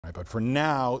right, but for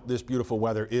now, this beautiful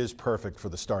weather is perfect for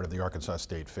the start of the Arkansas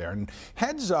State Fair. And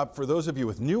heads up for those of you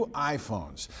with new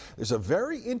iPhones, there's a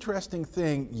very interesting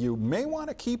thing you may want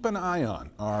to keep an eye on.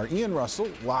 Our Ian Russell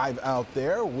live out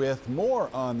there with more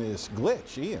on this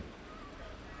glitch. Ian.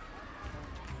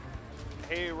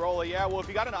 Hey, Rolla. Yeah, well, if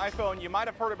you got an iPhone, you might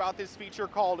have heard about this feature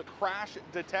called crash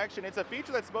detection. It's a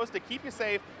feature that's supposed to keep you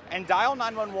safe and dial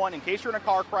 911 in case you're in a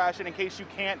car crash and in case you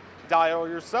can't dial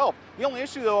yourself. The only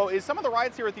issue, though, is some of the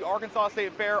rides here at the Arkansas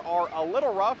State Fair are a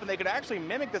little rough, and they could actually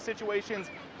mimic the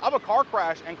situations of a car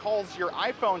crash and cause your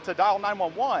iPhone to dial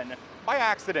 911 by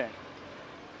accident.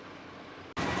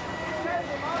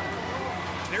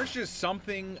 There's just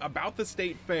something about the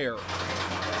State Fair.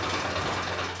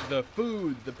 The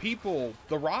food, the people,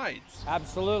 the rides.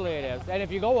 Absolutely it is. And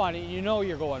if you go on it, you know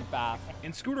you're going fast.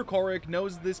 And Scooter Korick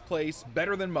knows this place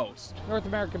better than most. North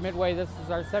American Midway, this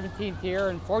is our 17th year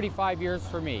and 45 years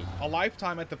for me. A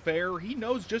lifetime at the fair, he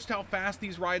knows just how fast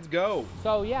these rides go.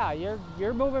 So yeah,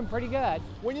 you're moving pretty good.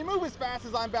 When you move as fast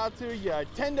as I'm about to, you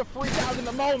tend to freak out in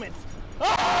the moment.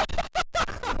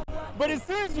 But as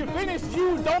soon as you finish,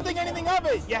 you don't think anything of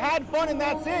it. You had fun and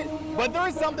that's it. But there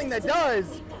is something that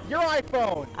does. Your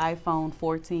iPhone. iPhone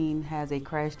 14 has a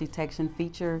crash detection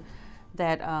feature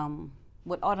that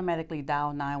would automatically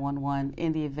dial 911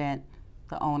 in the event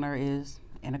the owner is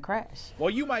in a crash.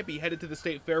 While you might be headed to the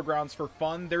State Fairgrounds for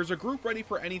fun, there's a group ready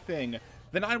for anything.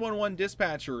 The 911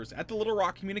 dispatchers at the Little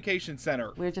Rock Communication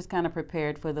Center. We're just kind of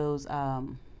prepared for those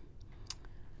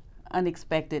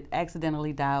unexpected,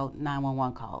 accidentally dialed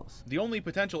 911 calls. The only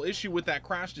potential issue with that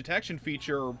crash detection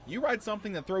feature, you ride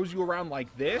something that throws you around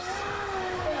like this,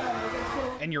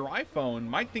 and your iPhone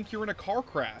might think you're in a car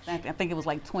crash. I think it was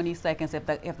like 20 seconds. If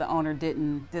the owner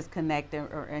didn't disconnect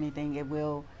or anything, it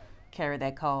will carry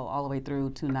that call all the way through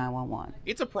to 911.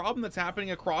 It's a problem that's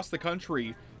happening across the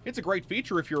country. It's a great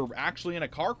feature if you're actually in a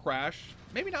car crash.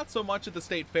 Maybe not so much at the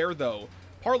State Fair though.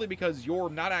 Partly because you're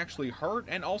not actually hurt,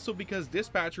 and also because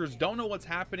dispatchers don't know what's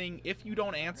happening if you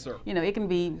don't answer. You know, it can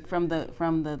be from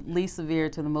the least severe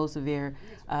to the most severe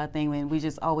thing, and we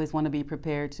just always want to be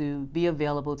prepared to be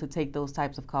available to take those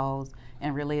types of calls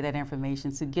and relay that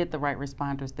information to get the right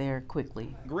responders there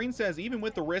quickly. Green says even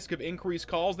with the risk of increased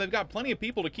calls, they've got plenty of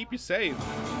people to keep you safe.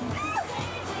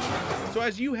 So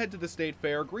as you head to the State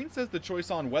Fair, Green says the choice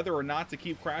on whether or not to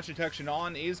keep crash detection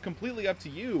on is completely up to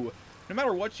you. No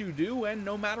matter what you do and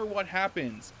no matter what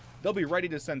happens, they'll be ready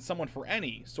to send someone for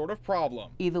any sort of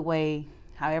problem. Either way,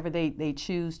 however they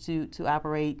choose to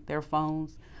operate their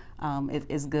phones,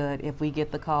 it's good. If we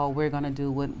get the call, we're going to do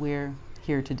what we're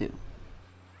here to do.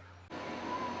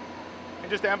 And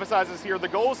just to emphasize this here, the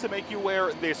goal is to make you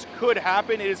aware this could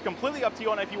happen. It is completely up to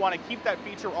you on if you want to keep that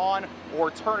feature on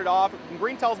or turn it off. And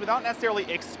Green tells me not necessarily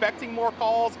expecting more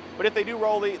calls, but if they do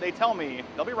roll, they tell me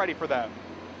they'll be ready for them.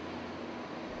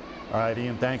 All right,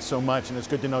 Ian, thanks so much, and it's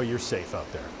good to know you're safe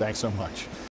out there. Thanks so much.